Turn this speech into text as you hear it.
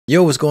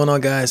Yo, what's going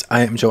on, guys?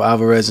 I am Joe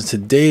Alvarez, and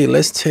today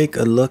let's take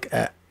a look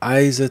at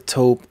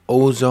Izotope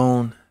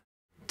Ozone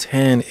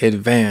 10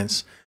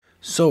 Advanced.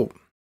 So,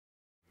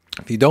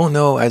 if you don't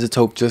know,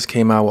 Izotope just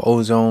came out with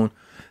Ozone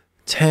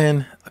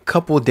 10 a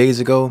couple of days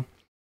ago.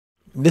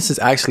 This is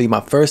actually my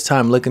first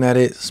time looking at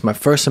it. It's my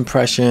first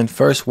impression,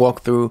 first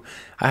walkthrough.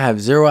 I have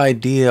zero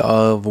idea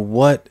of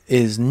what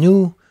is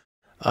new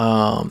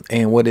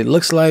and what it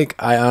looks like.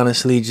 I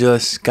honestly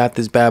just got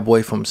this bad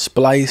boy from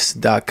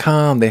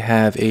splice.com. They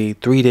have a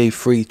 3-day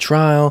free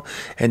trial,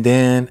 and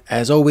then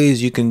as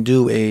always you can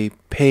do a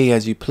pay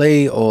as you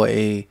play or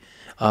a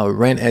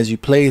rent as you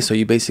play. So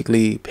you're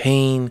basically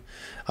paying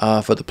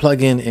for the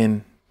plugin,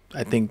 and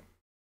I think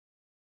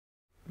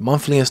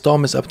monthly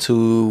installments up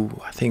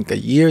to a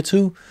year or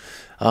two.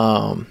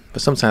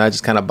 But sometimes I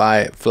just kind of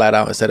buy it flat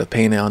out instead of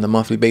paying it on a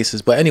monthly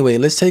basis. But anyway,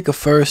 let's take a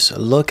first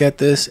look at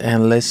this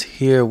and let's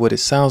hear what it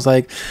sounds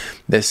like.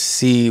 Let's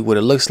see what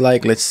it looks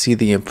like. Let's see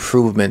the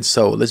improvements.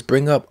 So let's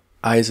bring up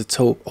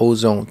Izotope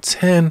Ozone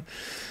 10.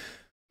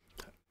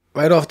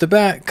 Right off the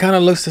bat, kind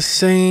of looks the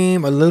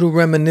same, a little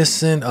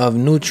reminiscent of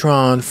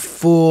Neutron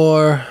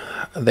 4.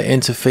 The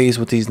interface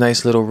with these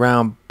nice little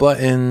round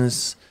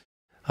buttons.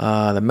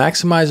 The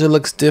maximizer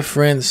looks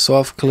different.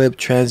 Soft clip,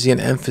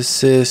 transient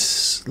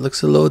emphasis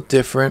looks a little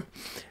different.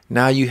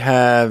 Now you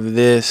have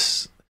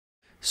this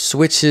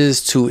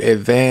switches to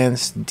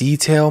advanced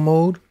detail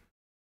mode,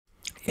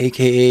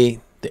 aka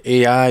the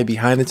AI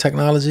behind the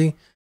technology.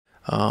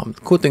 The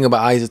cool thing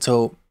about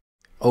Izotope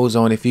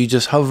Ozone, if you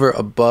just hover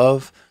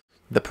above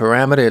the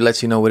parameter, it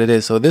lets you know what it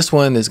is. So this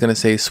one is going to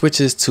say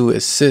switches to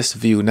assist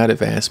view, not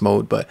advanced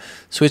mode, but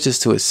switches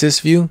to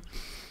assist view.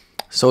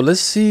 So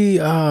let's see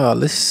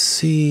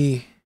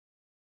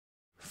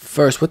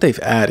first what they've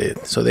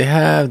added. So they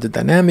have the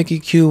dynamic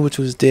EQ, which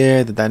was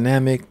there. The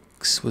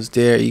dynamics was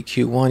there.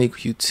 EQ1,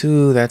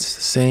 EQ2, that's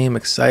the same.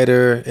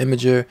 Exciter,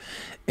 imager.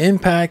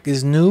 Impact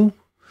is new.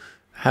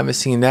 Haven't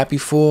seen that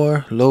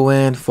before. Low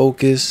end,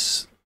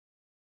 focus.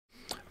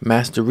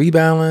 Master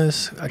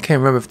rebalance. I can't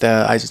remember if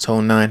the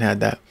Izotope 9 had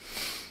that.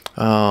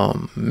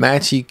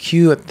 Match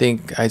EQ, I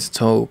think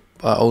Izotope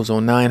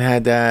Ozone 9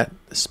 had that.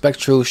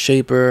 Spectral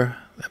shaper,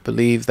 I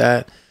believe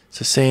that it's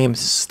the same.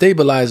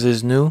 Stabilizer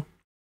is new,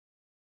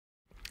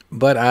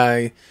 but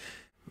I'm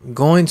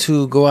going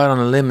to go out on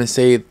a limb and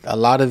say a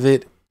lot of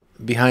it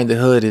behind the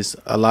hood is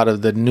a lot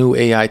of the new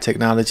AI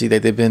technology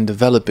that they've been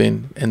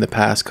developing in the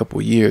past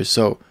couple years.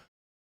 So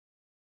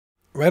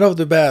right off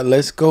the bat,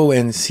 let's go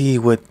and see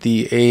what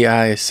the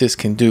AI assist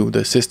can do, the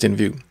assistant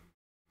view.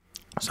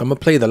 So I'm gonna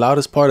play the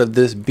loudest part of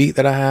this beat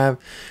that I have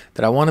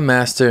that I want to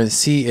master and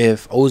see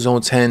if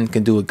Ozone 10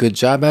 can do a good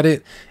job at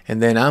it.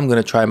 And then I'm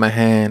gonna try my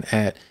hand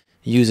at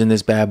using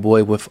this bad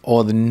boy with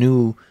all the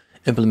new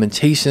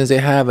implementations they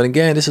have. And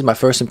again, this is my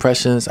first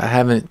impressions. I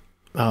haven't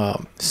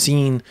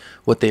seen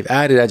what they've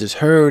added. I just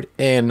heard,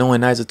 and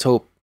knowing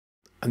Izotope,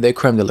 they're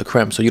creme de la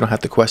creme, so you don't have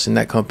to question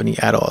that company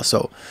at all.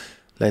 So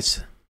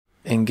let's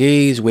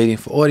engage, waiting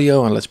for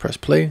audio, and let's press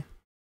play.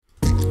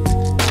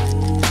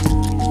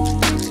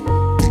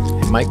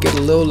 Might get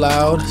a little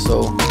loud,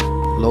 so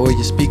lower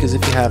your speakers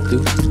if you have to.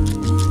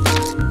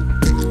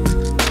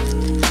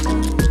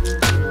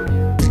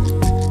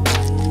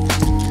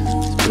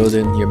 Build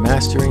in your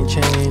mastering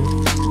chain.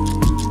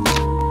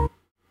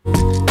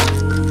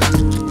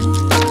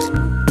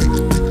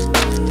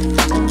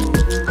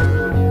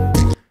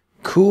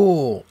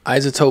 Cool.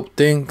 Izotope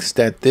thinks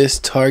that this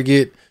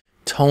target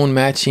tone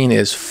matching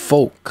is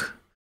folk.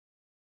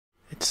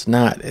 It's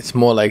not. It's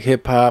more like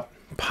hip hop,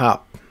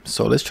 pop.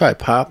 So let's try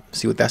pop,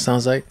 see what that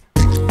sounds like.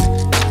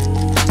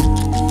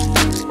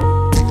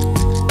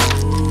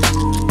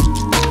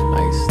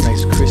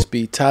 Nice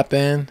crispy top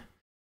end,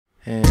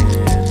 and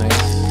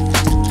nice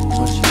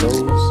punchy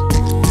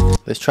lows.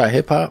 Let's try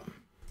hip hop.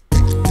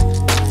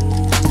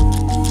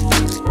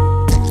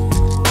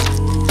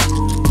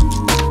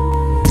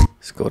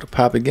 Let's go to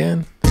pop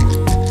again.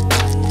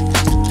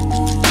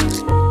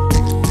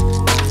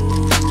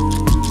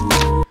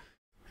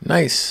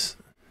 Nice,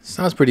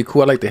 sounds pretty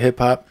cool. I like the hip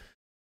hop.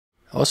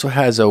 Also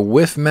has a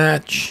whiff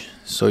match,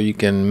 so you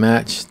can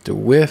match the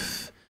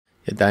whiff.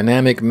 A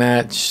dynamic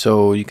match,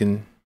 so you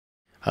can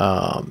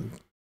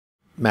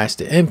match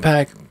the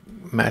impact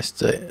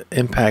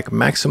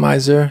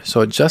maximizer.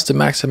 So adjust the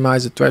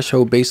maximizer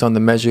threshold based on the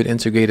measured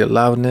integrated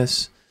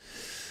loudness.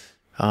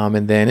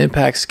 And then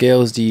impact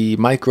scales the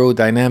micro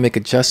dynamic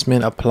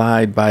adjustment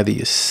applied by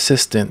the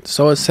assistant.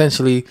 So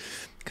essentially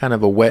kind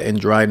of a wet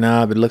and dry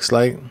knob, it looks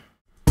like.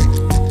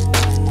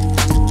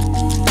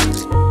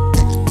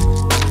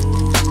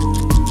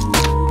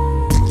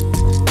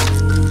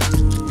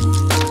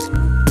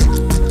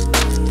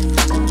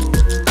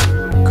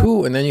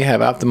 And then you have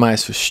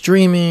optimized for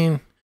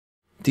streaming,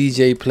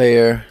 DJ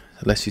player,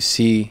 that lets you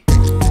see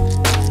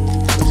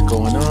what's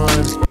going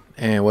on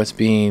and what's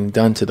being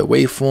done to the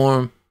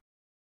waveform.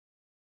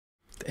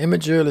 The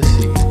imager, let's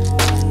see.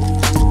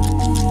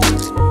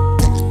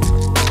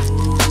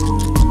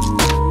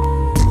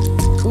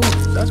 Cool,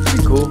 that's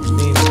pretty cool. I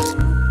mean,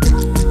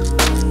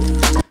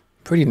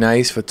 Pretty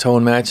nice for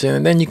tone matching.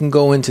 And then you can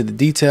go into the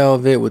detail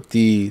of it with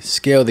the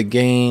scale the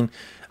gain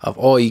of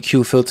all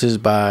EQ filters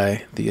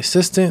by the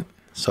assistant.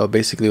 So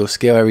basically it'll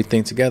scale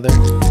everything together.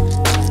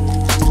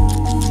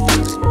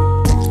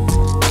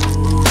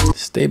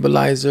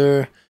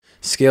 Stabilizer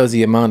scales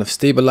the amount of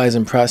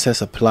stabilizing process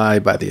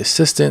applied by the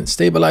assistant.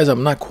 Stabilizer,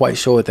 I'm not quite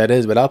sure what that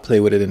is, but I'll play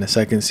with it in a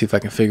second, see if I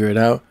can figure it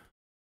out.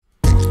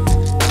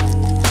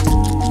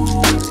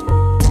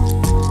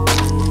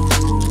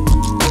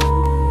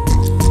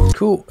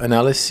 Cool. And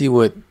now let's see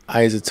what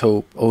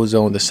Izotope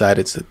Ozone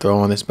decided to throw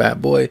on this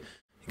bad boy.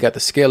 You got the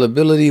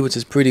scalability, which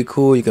is pretty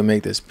cool. You can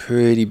make this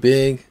pretty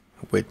big,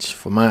 which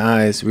for my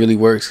eyes really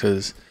works,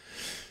 because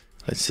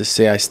let's just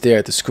say I stare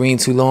at the screen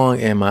too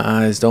long and my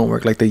eyes don't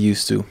work like they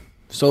used to.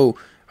 So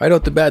right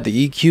off the bat,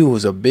 the EQ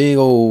was a big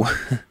old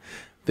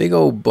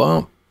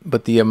bump,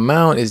 but the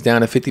amount is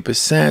down to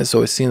 50%.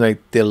 So it seems like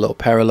they're a little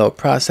parallel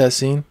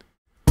processing.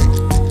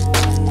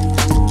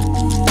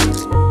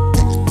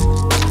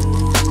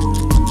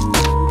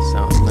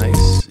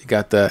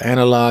 Got the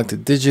analog to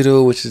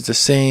digital, which is the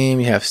same.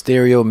 You have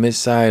stereo,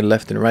 mid-side,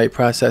 left and right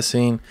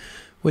processing,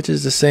 which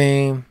is the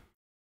same.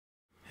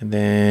 And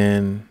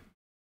then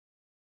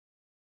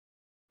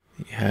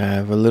you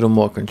have a little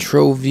more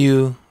control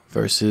view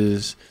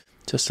versus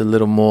just a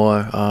little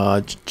more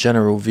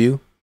general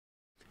view.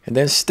 And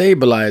then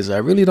stabilizer. I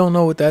really don't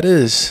know what that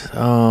is.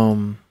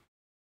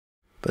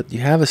 But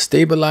you have a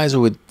stabilizer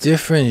with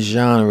different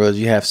genres.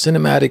 You have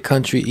cinematic,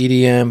 country,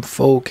 EDM,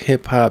 folk,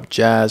 hip hop,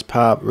 jazz,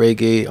 pop,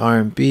 reggae,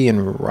 R&B,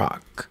 and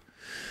rock.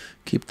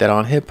 Keep that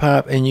on hip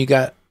hop. And you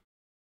got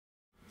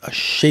a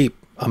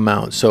shape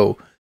amount. So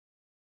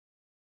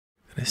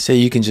let's say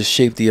you can just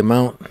shape the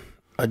amount,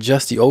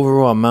 adjust the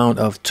overall amount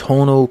of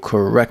tonal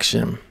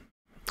correction.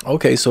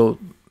 Okay, so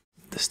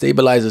the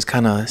stabilizers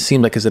kind of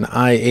seem like it's an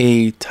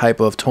IA type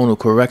of tonal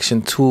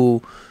correction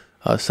tool.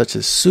 Such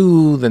as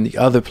Soothe and the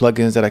other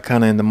plugins that are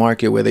kind of in the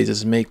market where they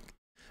just make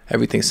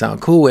everything sound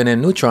cool. And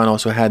then Neutron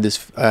also had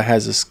this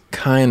has this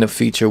kind of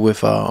feature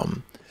with I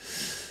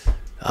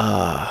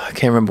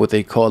can't remember what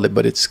they called it,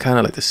 but it's kind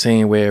of like the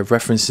same where it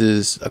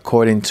references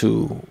according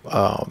to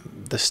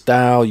the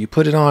style you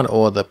put it on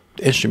or the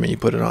instrument you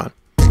put it on.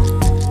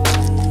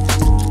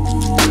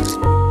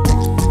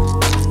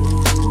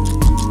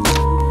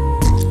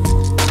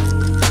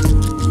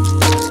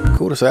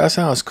 So that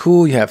sounds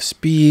cool. You have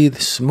speed,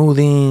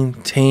 smoothing,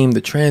 tame the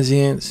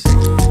transients.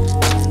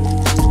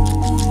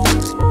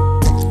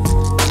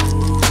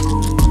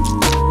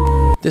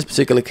 This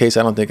particular case,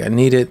 I don't think I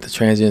need it. The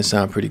transients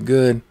sound pretty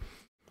good.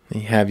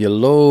 And you have your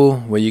low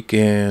where you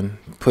can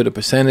put a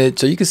percentage.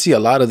 So you can see a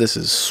lot of this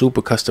is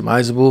super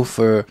customizable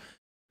for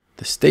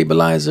the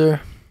stabilizer.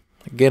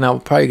 Again, I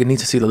would probably need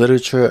to see the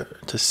literature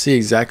to see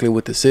exactly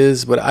what this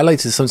is, but I like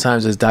to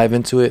sometimes just dive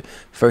into it,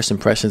 first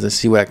impressions, and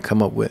see what I can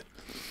come up with.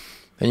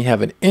 Then you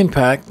have an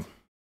impact.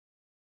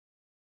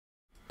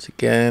 So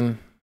again,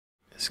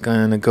 it's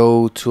gonna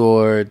go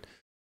toward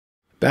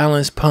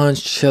balance,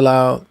 punch, chill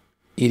out,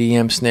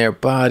 EDM, snare,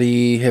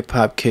 body, hip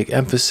hop, kick,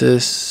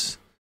 emphasis.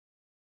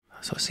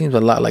 So it seems a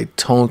lot like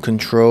tone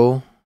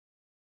control.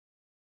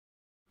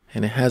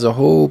 And it has a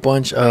whole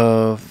bunch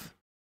of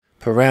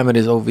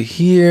parameters over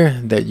here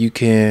that you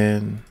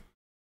can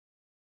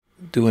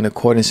do in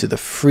accordance to the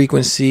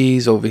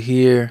frequencies over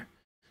here.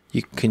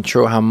 You can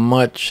control how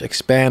much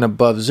expand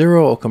above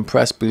 0 or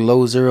compress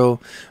below 0.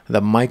 The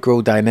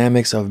micro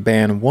dynamics of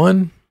band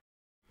 1.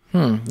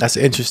 That's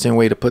an interesting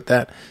way to put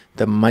that.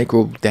 The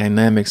micro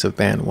dynamics of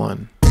band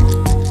 1.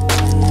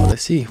 Well,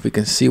 let's see if we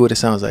can see what it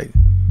sounds like.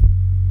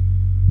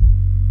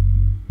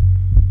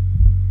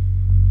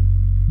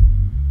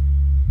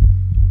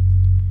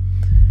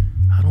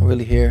 I don't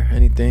really hear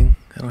anything.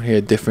 I don't hear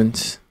a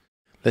difference.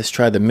 Let's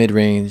try the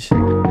mid-range.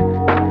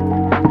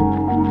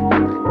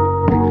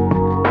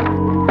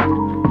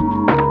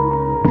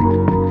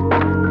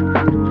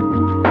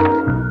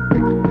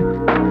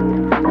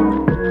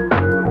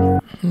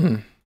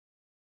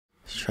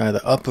 Try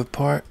the upper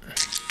part.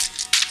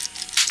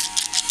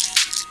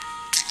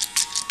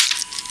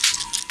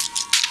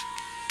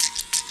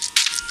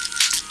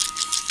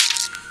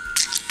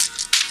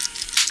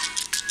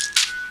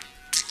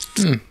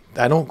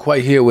 I don't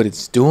quite hear what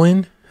it's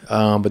doing,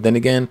 but then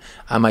again,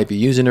 I might be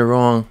using it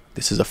wrong.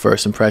 This is a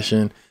first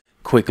impression,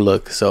 quick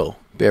look, so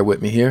bear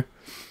with me here.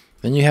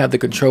 Then you have the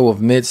control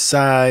of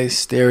mid-size,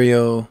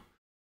 stereo,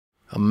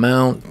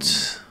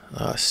 amount,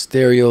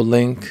 stereo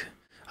link.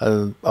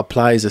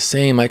 Applies the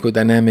same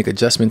microdynamic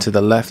adjustment to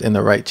the left and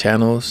the right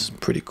channels.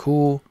 Pretty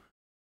cool.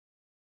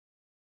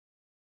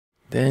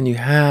 Then you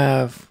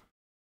have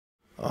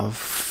a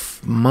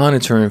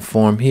monitoring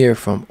form here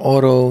from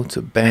auto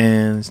to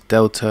bands,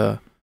 delta,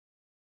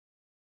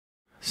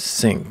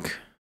 sync.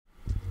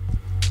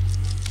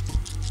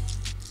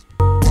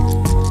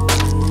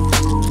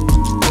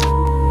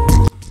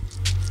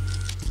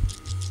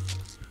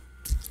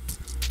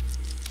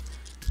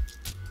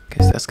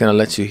 Guess that's gonna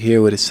let you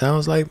hear what it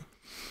sounds like.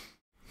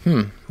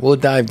 We'll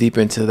dive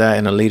deeper into that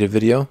in a later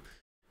video.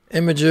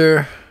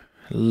 Imager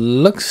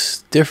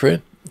looks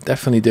different,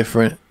 definitely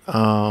different.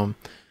 I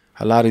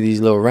a lot of these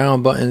little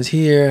round buttons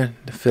here.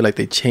 I feel like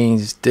they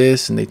changed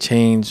this and they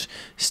changed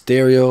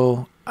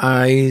stereo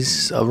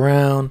eyes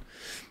around.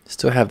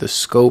 Still have the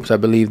scopes I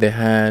believe they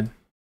had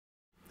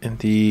in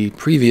the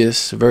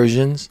previous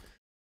versions.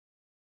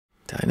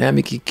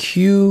 Dynamic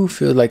EQ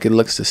feels like it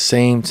looks the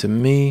same to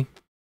me.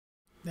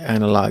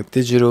 Analog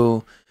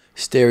digital,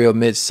 stereo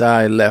mid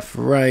side, left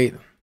right.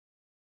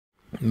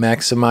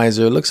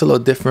 Maximizer looks a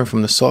little different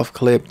from the soft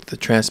clip. The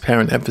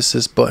transparent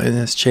emphasis button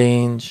has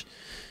changed.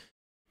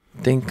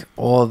 I think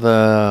all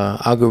the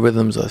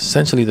algorithms are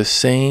essentially the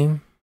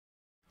same.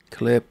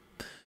 Clip,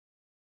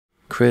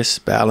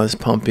 crisp, balance,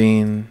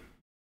 pumping,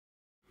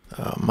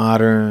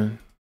 modern.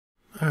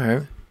 All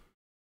right.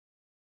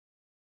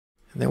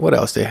 And then what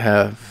else they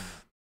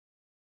have?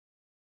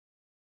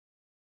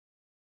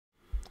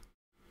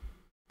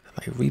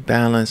 Like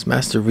rebalance,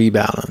 master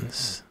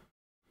rebalance.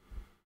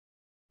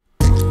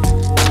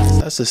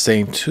 That's the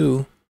same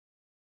too.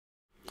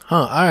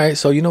 Huh, all right.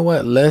 So you know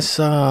what? Let's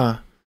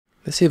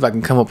see if I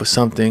can come up with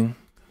something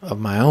of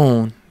my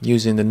own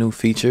using the new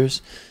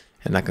features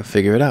and I can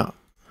figure it out.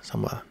 So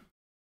I'm gonna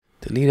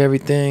delete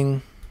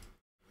everything.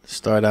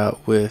 Start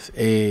out with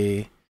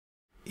a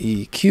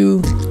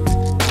EQ.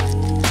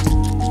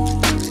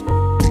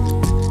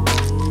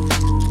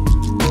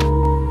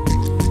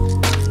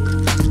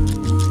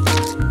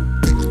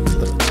 A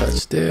little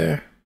touch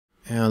there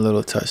and a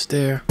little touch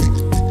there.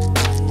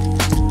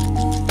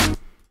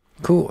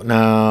 Cool.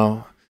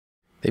 Now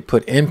they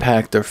put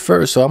impactor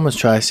first, so I'm gonna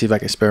try to see if I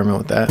can experiment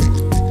with that.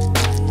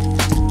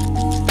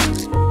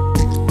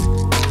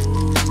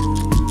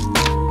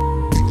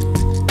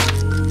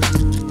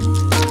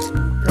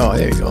 Oh,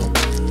 there you go.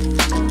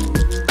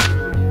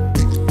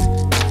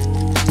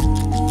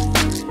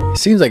 It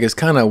seems like it's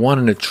kind of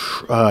wanting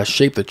to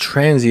shape the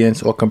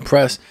transients or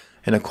compress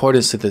in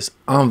accordance to this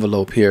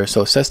envelope here.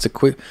 So it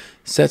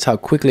sets how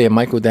quickly a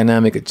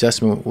microdynamic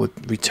adjustment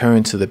would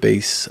return to the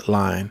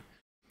baseline.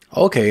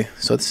 Okay,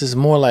 so this is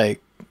more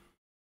like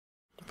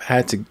I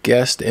had to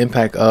guess the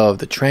impact of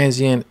the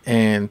transient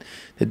and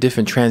the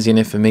different transient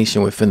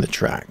information within the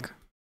track.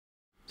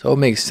 So it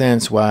makes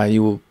sense why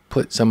you will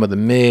put some of the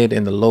mid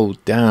and the low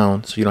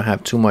down so you don't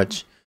have too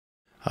much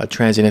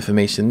transient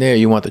information there.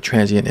 You want the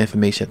transient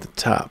information at the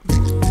top.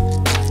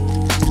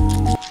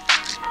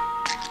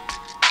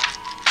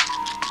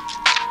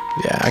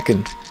 Yeah, I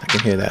can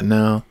hear that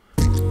now.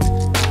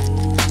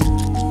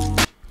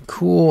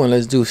 Cool, and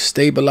let's do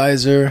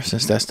stabilizer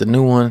since that's the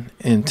new one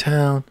in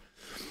town.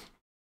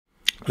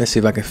 Let's see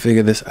if I can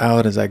figure this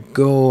out as I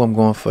go. I'm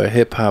going for a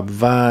hip hop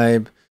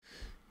vibe.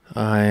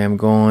 I am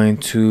going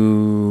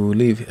to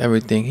leave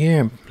everything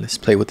here. Let's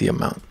play with the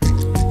amount.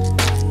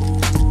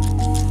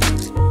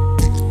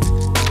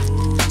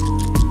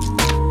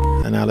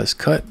 And now let's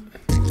cut.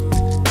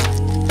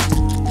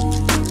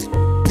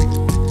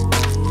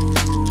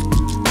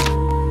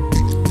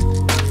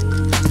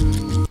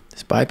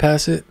 Let's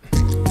bypass it.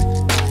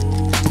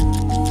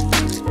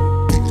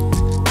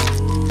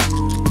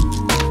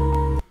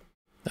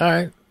 All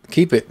right,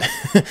 keep it.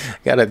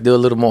 Gotta do a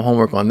little more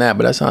homework on that,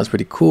 but that sounds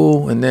pretty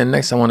cool. And then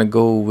next I want to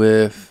go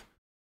with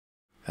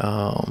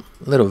a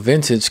little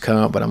vintage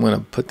comp, but I'm gonna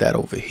put that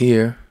over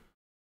here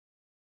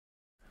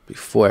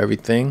before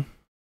everything.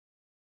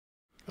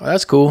 Oh,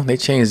 that's cool. They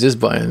changed this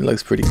button. It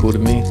looks pretty cool to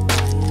me.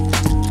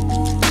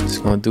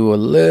 Just gonna do a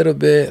little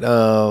bit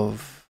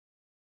of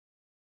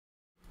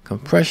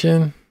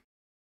compression,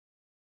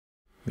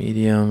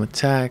 medium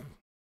attack,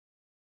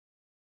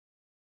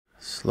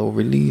 slow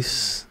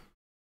release.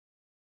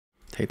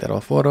 Take that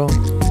off auto.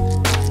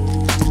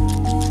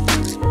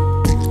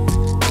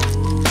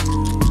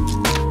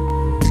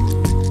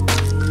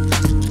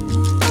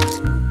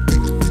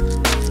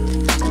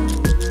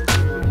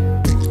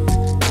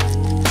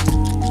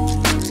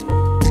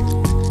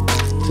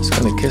 Just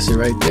gonna kiss it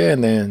right there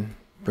and then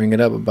bring it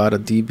up about a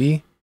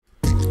dB.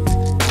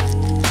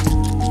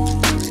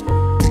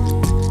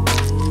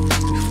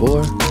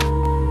 Before.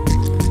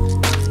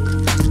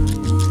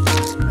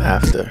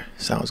 After.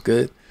 Sounds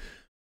good.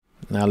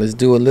 Now let's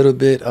do a little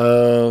bit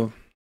of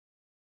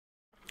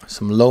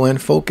some low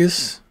end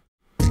focus.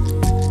 Go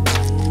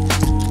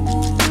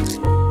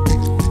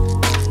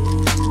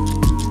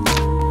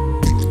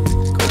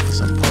for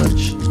some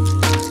punch.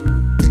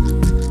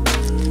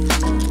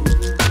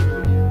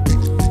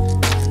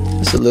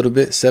 Just a little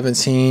bit,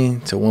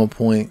 17 to 1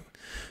 point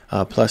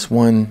plus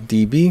 1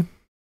 dB.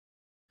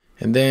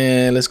 And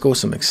then let's go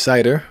some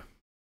exciter.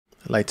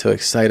 I like to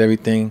excite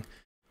everything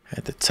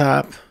at the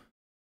top.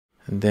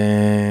 And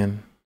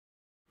then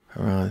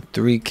around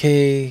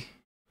 3K,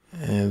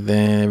 and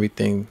then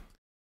everything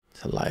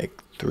to like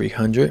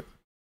 300.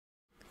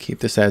 Keep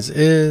this as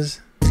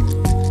is. Put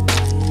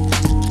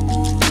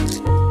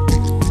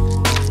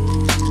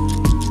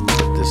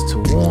this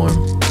to warm.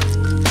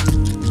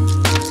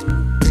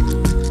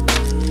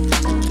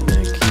 And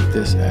then keep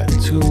this at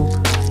tube.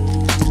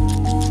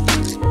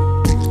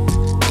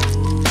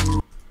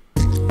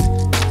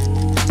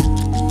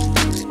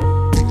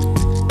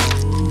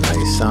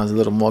 Nice, sounds a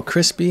little more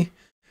crispy.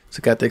 So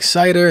got the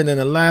exciter, and then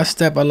the last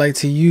step I like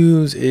to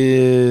use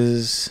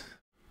is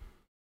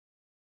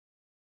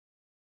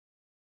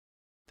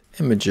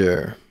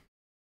Imager.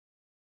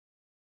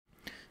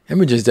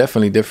 Imager is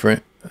definitely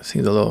different. It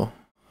seems a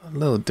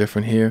little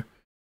different here.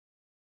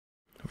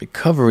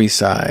 Recovery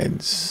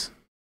sides.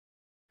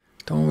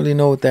 Don't really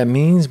know what that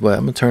means, but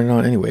I'm gonna turn it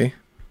on anyway.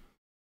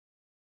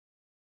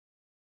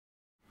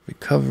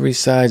 Recovery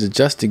sides,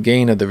 adjust the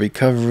gain of the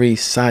recovery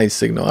side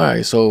signal. All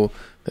right, so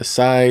the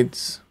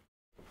sides,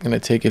 I'm gonna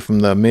take it from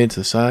the mid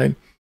to side.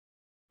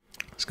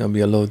 It's gonna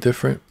be a little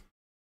different.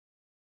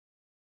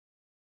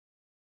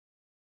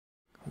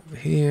 Over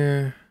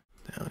here,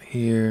 down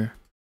here.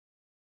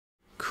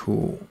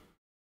 Cool.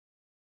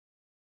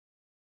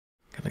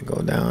 Gonna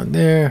go down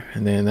there,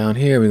 and then down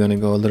here we're gonna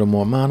go a little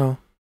more mono.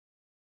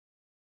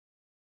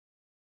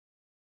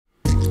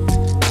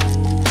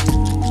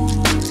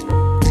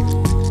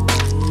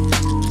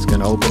 It's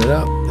gonna open it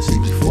up. This is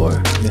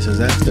before, this is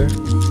after.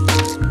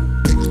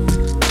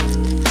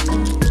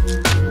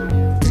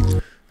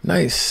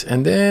 Nice,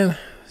 and then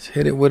let's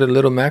hit it with a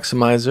little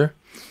maximizer.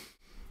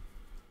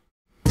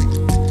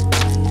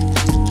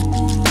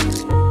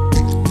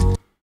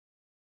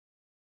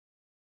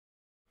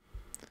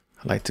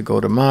 I like to go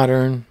to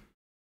modern.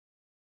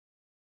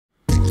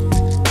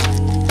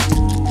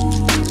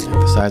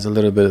 Emphasize a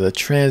little bit of the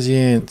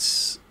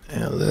transients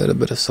and a little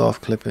bit of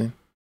soft clipping.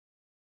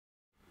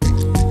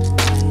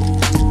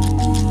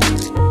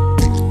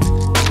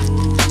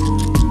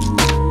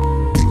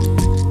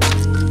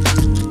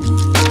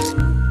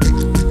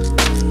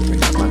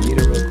 Bring up my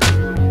meter real quick.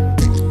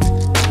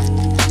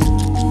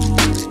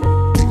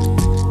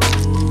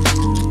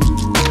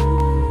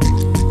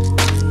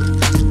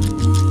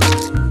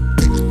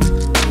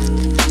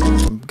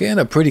 Getting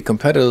a pretty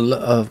competitive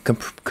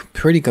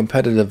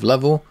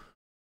level.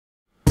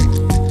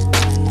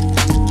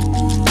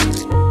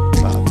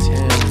 About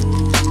 10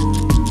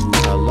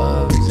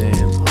 loves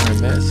and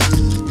RMS.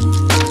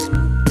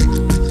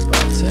 It's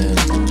about 10.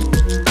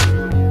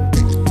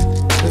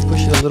 Could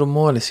push it a little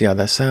more to see how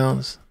that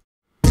sounds.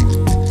 I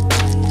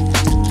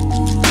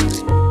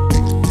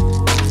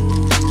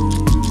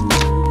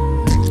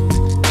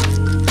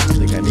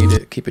think I need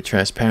it. Keep it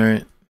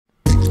transparent.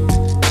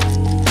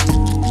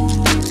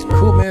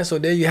 Cool, man. So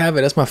there you have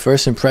it. That's my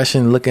first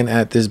impression looking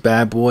at this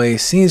bad boy.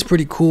 Seems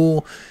pretty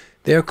cool.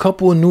 There are a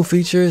couple of new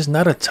features,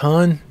 not a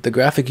ton. The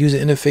graphic user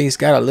interface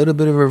got a little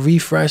bit of a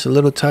refresh, a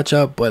little touch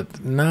up,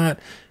 but not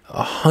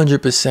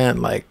 100%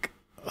 like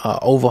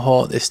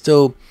overhauled. It's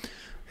still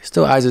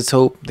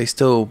Izotope. They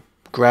still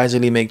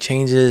gradually make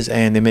changes,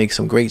 and they make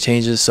some great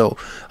changes. So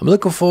I'm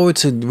looking forward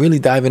to really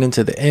diving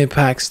into the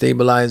impact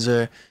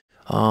stabilizer.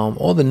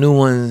 All the new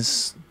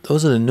ones.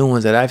 Those are the new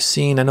ones that I've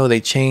seen. I know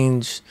they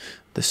changed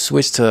the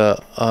switch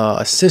to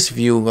assist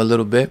view a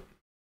little bit.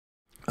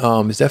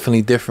 It's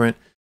definitely different.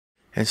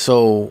 And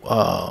so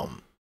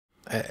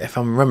if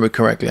I remember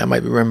correctly, I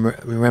might be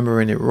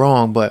remembering it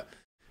wrong, but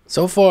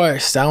so far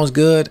it sounds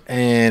good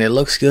and it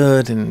looks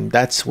good, and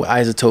that's what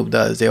Izotope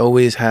does. They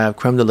always have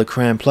creme de la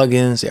creme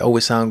plugins. They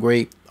always sound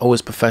great,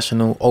 always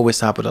professional, always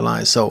top of the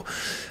line. So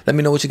let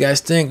me know what you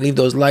guys think. Leave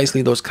those likes,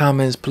 leave those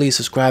comments. Please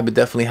subscribe. It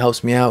definitely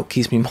helps me out,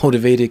 keeps me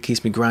motivated,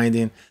 keeps me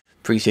grinding.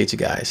 Appreciate you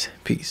guys.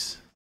 Peace.